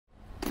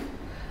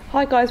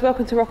Hi guys,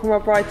 welcome to Rock and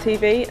Roll Bride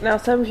TV. Now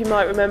some of you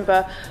might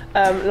remember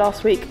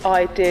last week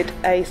I did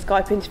a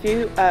Skype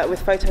interview with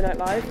Photo Night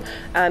Live,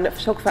 and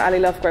photographer Ali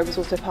Lovegrove was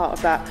also part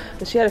of that,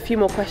 and she had a few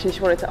more questions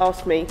she wanted to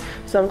ask me.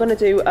 So I'm going to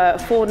do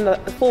four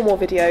more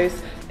videos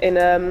in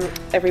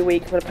every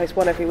week. I'm going to post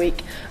one every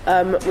week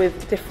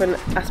with different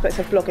aspects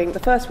of blogging. The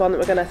first one that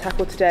we're going to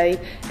tackle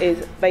today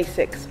is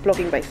basics,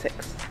 blogging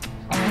basics.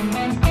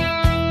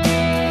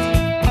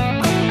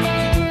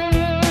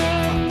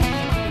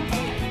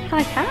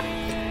 Hi Kat.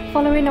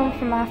 Following on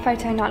from our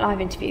Photo Night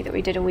Live interview that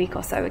we did a week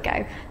or so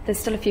ago, there's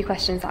still a few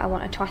questions that I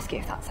wanted to ask you,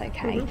 if that's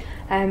okay.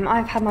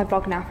 I've had my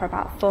blog now for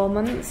about 4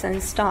 months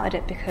and started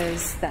it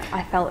because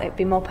I felt it'd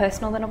be more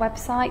personal than a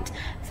website.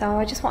 So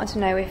I just wanted to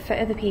know if for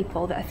other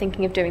people that are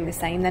thinking of doing the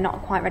same, they're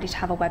not quite ready to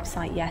have a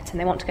website yet and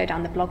they want to go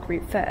down the blog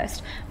route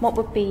first, what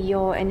would be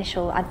your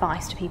initial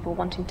advice to people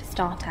wanting to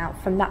start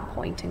out from that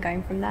point and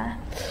going from there?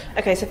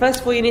 Okay, so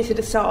first of all you need to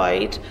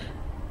decide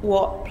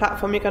what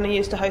platform you're going to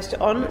use to host it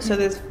on. So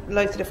there's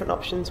loads of different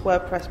options: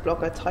 WordPress,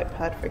 Blogger,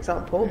 Typepad, for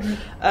example.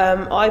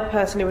 I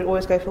personally would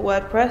always go for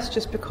WordPress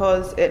just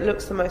because it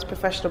looks the most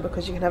professional,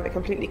 because you can have it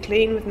completely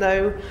clean with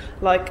no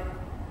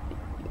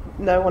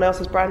one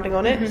else's branding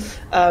on it.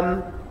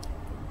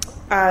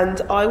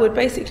 And I would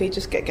basically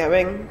just get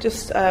going,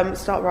 just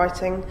start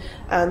writing,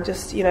 and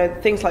just,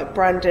 things like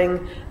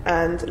branding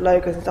and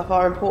logos and stuff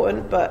are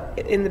important, but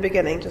in the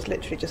beginning just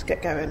literally just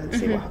get going and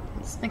see what happens.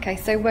 Okay,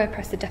 so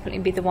WordPress would definitely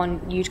be the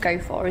one you'd go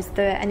for. Is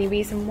there any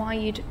reason why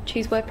you'd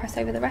choose WordPress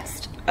over the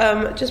rest?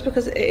 Just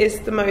because it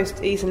is the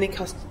most easily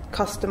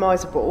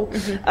customizable.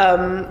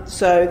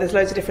 So there's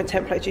loads of different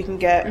templates you can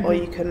get, or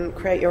you can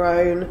create your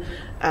own,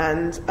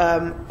 and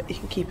you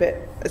can keep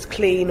it as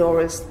clean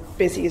or as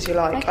busy as you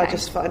like. Okay. I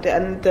just find it,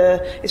 and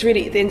the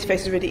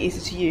interface is really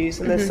easy to use,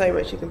 and there's so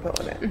much you can put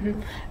on it.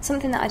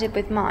 Something that I did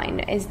with mine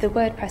is the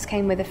WordPress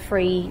came with a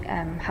free,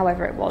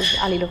 however it was,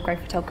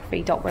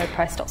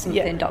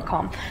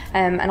 alilovegrovephotography.wordpress.something.com,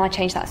 and I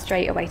changed that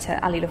straight away to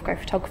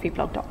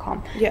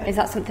alilovegrovephotographyblog.com. Is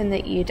that something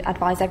that you'd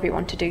advise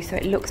everyone to do so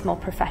it looks more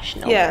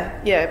professional?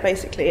 Yeah,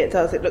 basically it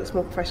does. It looks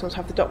more professional to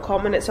have the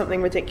 .com, and it's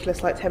something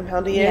ridiculous like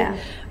 £10 a year.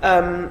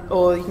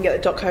 Or you can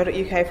get the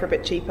 .co.uk for a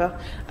bit cheaper.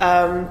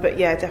 But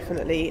yeah,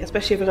 definitely,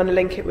 especially if you're going to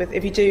link it with,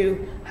 if you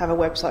do have a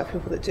website,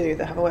 people that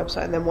have a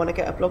website and then want to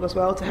get a blog as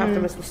well, to have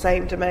them as the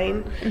same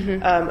domain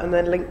and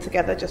then linked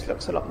together just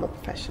looks a lot more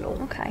professional.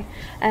 Okay.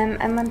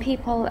 And when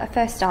people are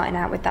first starting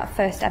out with that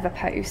first ever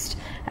post,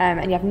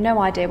 and you have no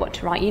idea what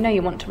to write, you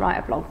want to write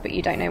a blog but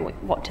you don't know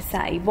what to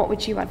say, what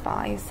would you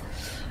advise?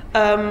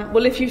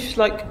 Well,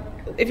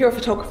 if you're a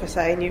photographer,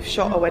 say, and you've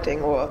shot a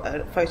wedding or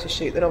a photo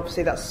shoot, then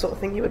obviously that's the sort of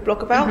thing you would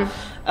blog about.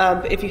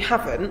 But if you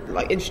haven't,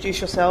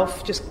 introduce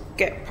yourself, just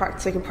get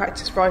practicing and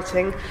practice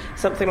writing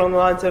something along the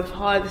lines of,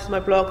 hi, this is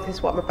my blog, this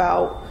is what I'm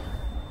about.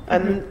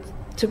 And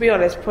to be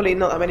honest, probably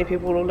not that many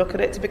people will look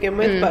at it to begin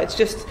with, but it's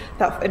just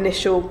that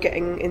initial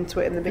getting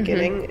into it in the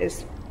beginning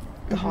is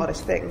the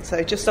hardest thing.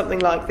 So just something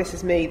like, this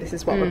is me, this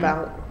is what I'm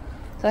about.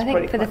 So I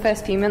think for the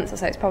first few months or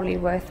so, it's probably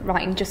worth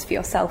writing just for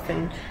yourself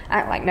and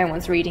act like no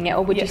one's reading it.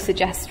 Or would you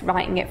suggest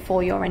writing it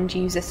for your end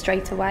user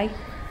straight away?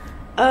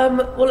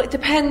 Well, it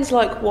depends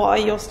why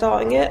you're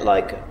starting it.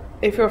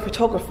 If you're a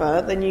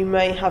photographer, then you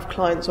may have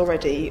clients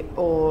already,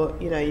 or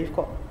you've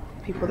got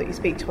people that you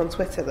speak to on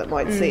Twitter that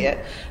might see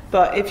it.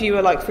 But if you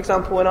were for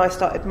example, when I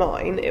started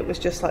mine, it was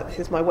just this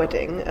is my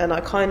wedding, and I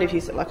kind of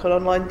used it like an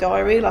online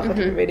diary. I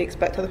didn't really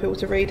expect other people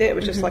to read it. It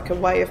was just a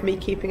way of me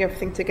keeping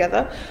everything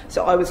together.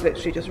 So I was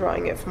literally just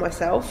writing it for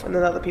myself, and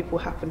then other people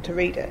happened to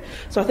read it.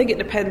 So I think it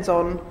depends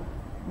on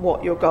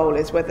what your goal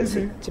is, whether it's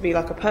to be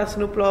a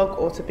personal blog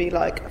or to be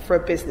for a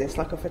business,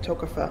 like a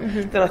photographer.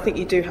 Then I think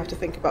you do have to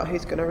think about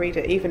who's going to read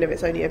it, even if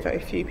it's only a very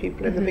few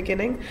people in the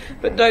beginning.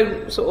 But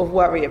don't sort of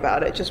worry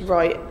about it, just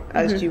write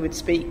as you would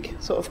speak,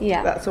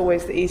 that's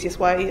always the easiest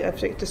way of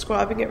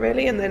describing it,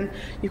 really. And then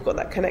you've got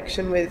that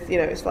connection with,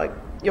 it's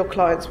your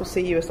clients will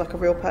see you as a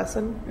real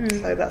person.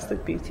 So that's the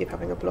beauty of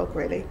having a blog,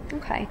 really.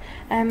 Okay.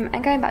 And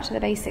going back to the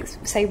basics,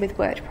 say with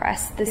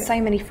WordPress, there's so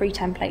many free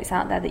templates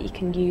out there that you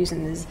can use,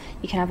 and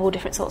you can have all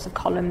different sorts of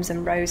columns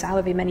and rows,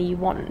 however many you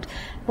want.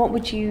 What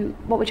would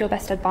your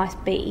best advice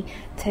be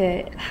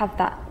to have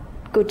that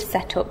good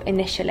setup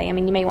initially? I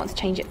mean, you may want to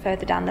change it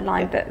further down the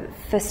line, but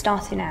for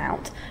starting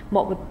out,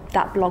 what would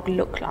that blog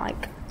look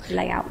like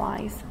layout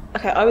wise?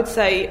 Okay, I would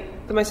say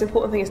the most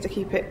important thing is to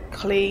keep it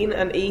clean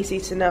and easy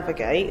to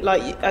navigate.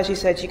 As you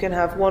said, you can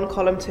have 1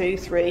 column, 2,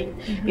 3.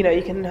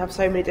 You can have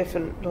so many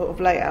different sort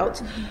of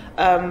layouts.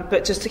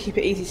 But just to keep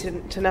it easy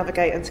to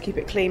navigate and to keep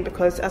it clean,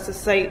 because as I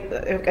say,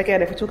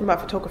 again, if we're talking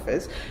about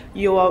photographers,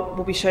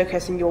 will be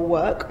showcasing your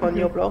work on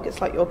your blog. It's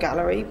like your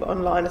gallery, but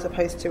online as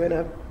opposed to in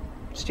a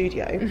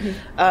studio.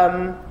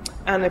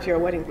 And if you're a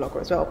wedding blogger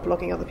as well,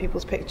 blogging other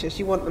people's pictures,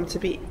 you want them to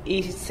be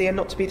easy to see and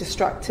not to be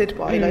distracted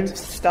by loads of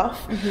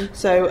stuff.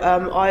 So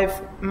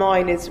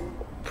mine is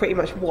pretty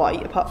much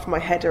white, apart from my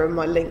header and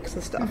my links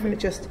and stuff, and it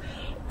just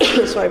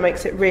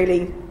makes it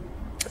really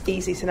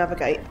easy to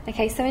navigate.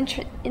 Okay, so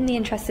in the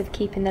interest of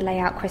keeping the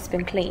layout crisp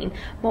and clean,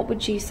 what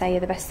would you say are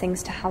the best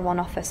things to have on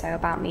offer, so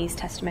About Me's,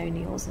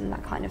 testimonials and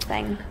that kind of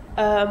thing?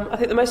 I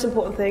think the most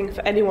important thing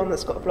for anyone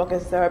that's got a blog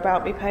is their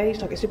About Me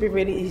page. Like, it should be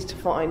really easy to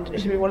find.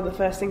 It should be one of the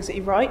first things that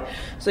you write.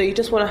 So you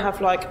just want to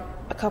have like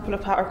a couple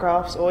of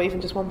paragraphs, or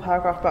even just one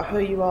paragraph about who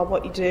you are,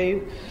 what you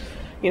do,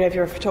 you know, if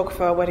you're a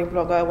photographer, a wedding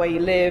blogger, where you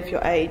live,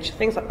 your age,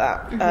 things like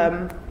that.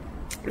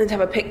 And to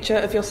have a picture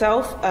of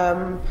yourself,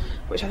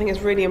 which I think is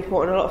really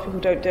important. A lot of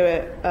people don't do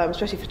it,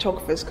 especially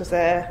photographers, because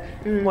they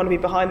want to be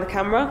behind the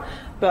camera.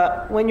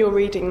 But when you're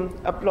reading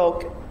a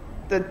blog,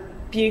 the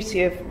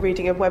beauty of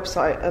reading a blog, as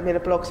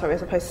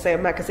opposed to say a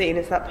magazine,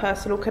 is that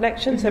personal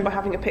connection. So by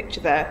having a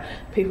picture there,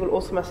 people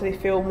automatically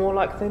feel more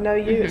like they know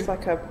you. It's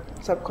like a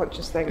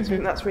subconscious thing. So I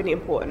think that's really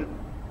important.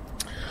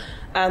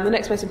 And the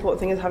next most important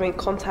thing is having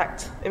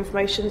contact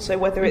information. So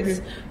whether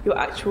it's your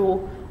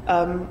actual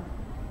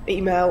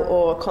email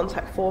or a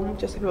contact form,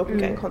 just so people can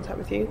get in contact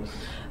with you.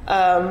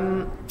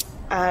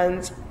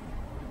 And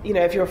you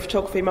know, if you're a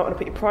photographer, you might want to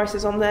put your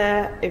prices on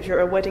there. If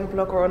you're a wedding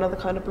blogger or another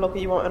kind of blogger,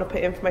 you might want to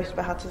put information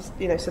about how to,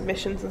 you know,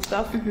 submissions and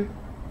stuff.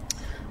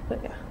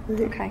 But yeah.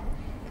 Okay.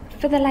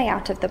 For the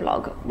layout of the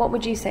blog, what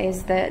would you say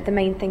is the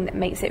main thing that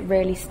makes it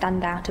really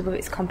stand out above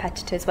its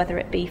competitors, whether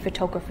it be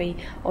photography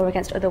or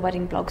against other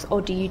wedding blogs,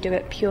 or do you do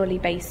it purely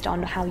based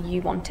on how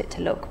you want it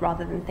to look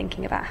rather than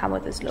thinking about how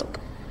others look?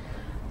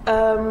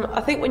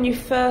 I think when you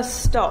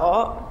first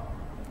start,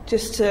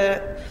 just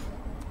to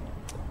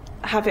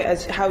have it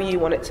as how you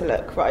want it to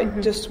look,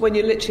 right? Just when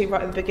you're literally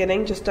right at the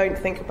beginning, just don't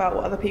think about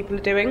what other people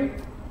are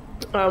doing.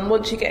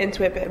 Once you get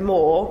into it a bit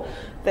more,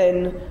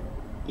 then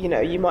you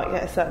know, you might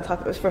get a certain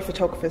type of, for a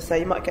photographer,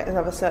 say, you might get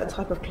another certain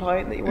type of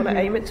client that you want to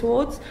aim it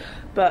towards.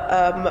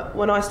 But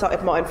when I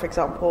started mine, for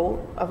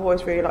example, I've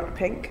always really liked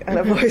pink, and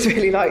I've always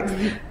really liked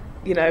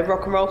you know,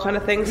 rock and roll kind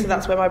of thing, so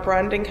that's where my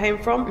branding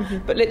came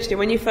from. But literally,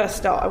 when you first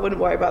start, I wouldn't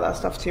worry about that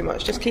stuff too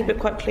much. Just keep it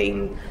quite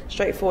clean,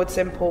 straightforward,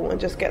 simple,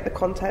 and just get the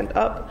content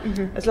up.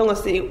 As long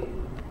as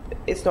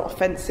it's not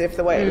offensive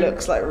the way it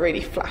looks, like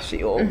really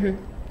flashy or,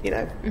 you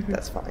know,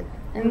 that's fine.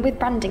 And with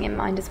branding in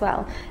mind as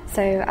well.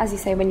 So, as you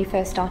say, when you're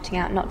first starting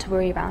out, not to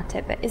worry about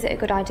it, but is it a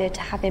good idea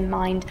to have in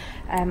mind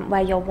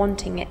where you're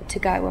wanting it to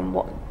go and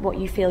what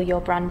you feel your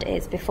brand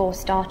is before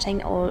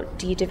starting, or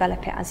do you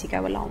develop it as you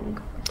go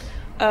along?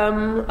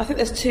 I think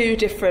there's two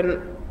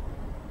different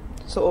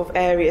sort of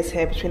areas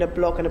here between a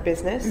blog and a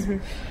business,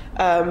 and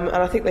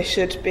I think they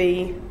should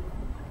be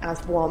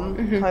as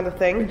one kind of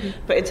thing.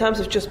 But in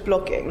terms of just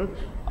blogging,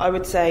 I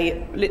would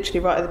say literally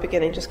right at the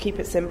beginning, just keep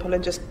it simple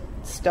and just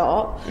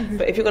start.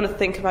 But if you're going to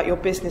think about your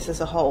business as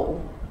a whole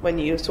when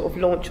you sort of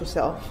launch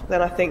yourself,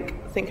 then I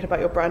think thinking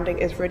about your branding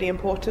is really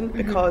important,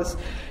 because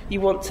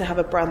you want to have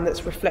a brand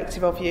that's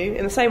reflective of you.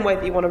 In the same way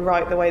that you want to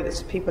write the way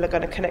that people are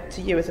going to connect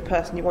to you as a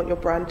person, you want your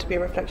brand to be a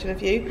reflection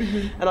of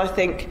you. And I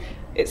think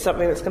it's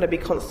something that's going to be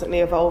constantly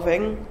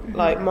evolving.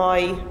 Like,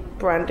 my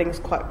branding's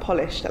quite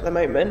polished at the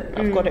moment.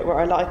 I've got it where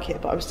I like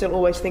it, but I'm still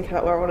always thinking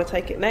about where I want to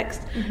take it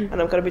next, and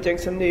I'm going to be doing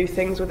some new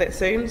things with it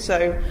soon,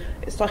 so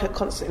it's like a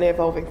constantly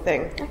evolving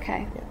thing.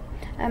 Okay.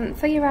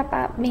 For your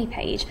About Me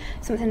page,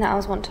 something that I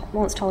was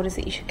once told is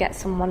that you should get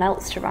someone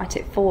else to write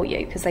it for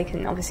you, because they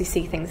can obviously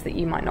see things that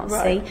you might not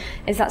see.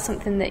 Is that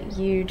something that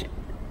you'd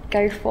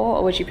go for,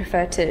 or would you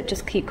prefer to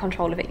just keep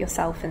control of it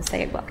yourself and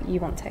say what you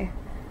want to?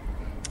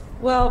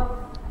 Well,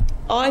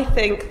 I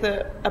think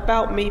that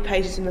About Me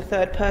pages in the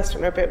third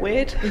person are a bit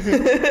weird.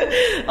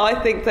 I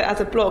think that as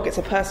a blog, it's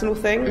a personal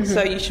thing,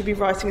 so you should be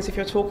writing as if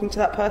you're talking to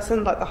that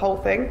person, like the whole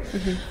thing.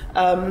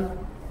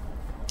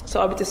 So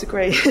I would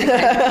disagree.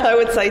 I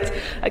would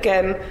say,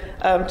 again,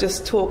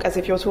 just talk as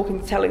if you're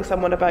telling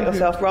someone about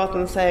yourself, rather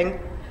than saying,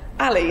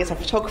 Ali is a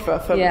photographer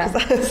for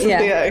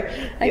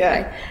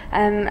Okay.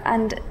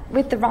 And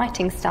with the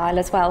writing style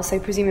as well, so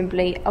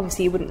presumably,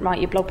 obviously you wouldn't write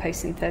your blog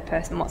posts in third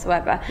person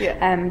whatsoever,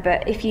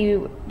 but if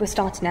you were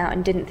starting out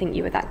and didn't think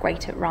you were that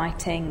great at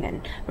writing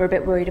and were a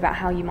bit worried about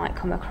how you might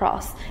come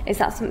across, is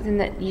that something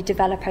that you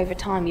develop over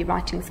time, your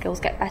writing skills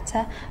get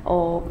better,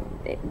 or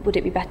would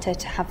it be better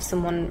to have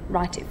someone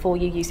write it for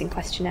you using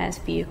questionnaires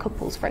for your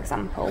couples, for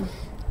example?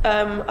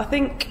 I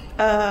think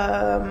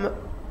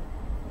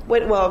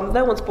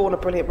no one's born a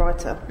brilliant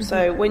writer,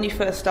 so when you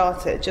first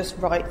start it, just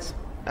write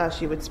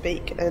as you would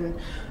speak, and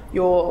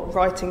your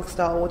writing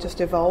style will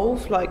just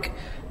evolve. Like,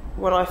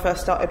 when I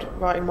first started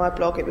writing my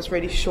blog, it was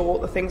really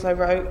short, the things I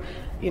wrote.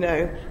 You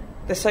know,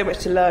 there's so much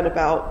to learn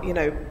about, you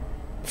know,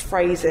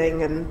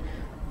 phrasing and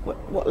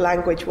what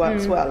language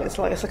works well. It's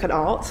like an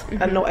art,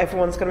 and not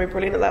everyone's going to be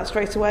brilliant at that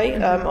straight away.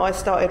 I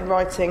started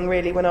writing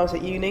really when I was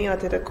at uni. I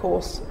did a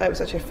course, it was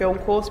actually a film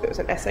course, but it was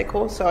an essay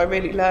course, so I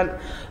really learned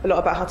a lot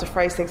about how to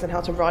phrase things and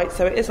how to write.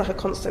 So it is like a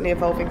constantly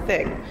evolving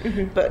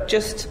thing, but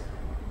just,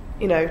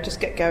 you know, just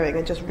get going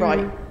and just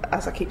write,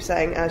 as I keep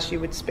saying, as you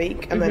would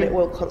speak, and then it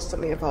will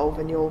constantly evolve,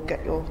 and you'll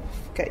get your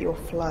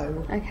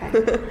flow. Okay.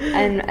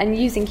 And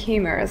using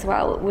humour as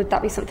well, would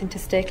that be something to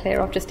steer clear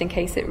of, just in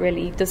case it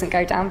really doesn't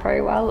go down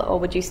very well, or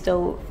would you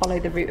still follow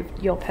the route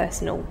of your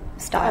personal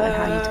style and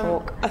how you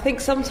talk? I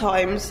think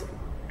sometimes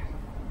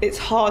it's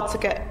hard to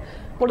get.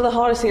 One of the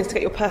hardest things is to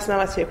get your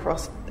personality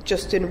across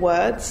just in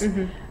words.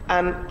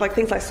 And like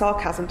things like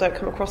sarcasm don't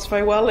come across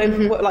very well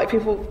in like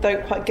people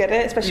don't quite get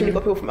it, especially when you've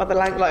got people from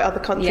other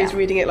countries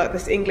reading it. Like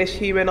this English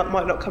humour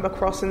might not come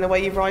across in the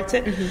way you write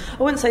it.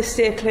 I wouldn't say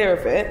steer clear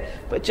of it,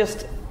 but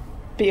just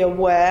be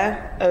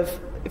aware of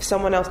if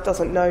someone else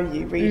doesn't know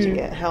you reading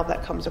it, how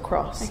that comes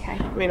across. Okay.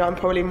 I mean, I'm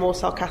probably more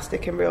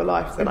sarcastic in real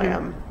life than I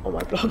am on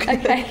my blog.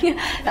 Okay,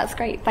 that's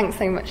great. Thanks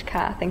so much,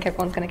 Kat. I think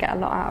everyone's going to get a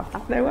lot out of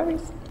that. No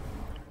worries.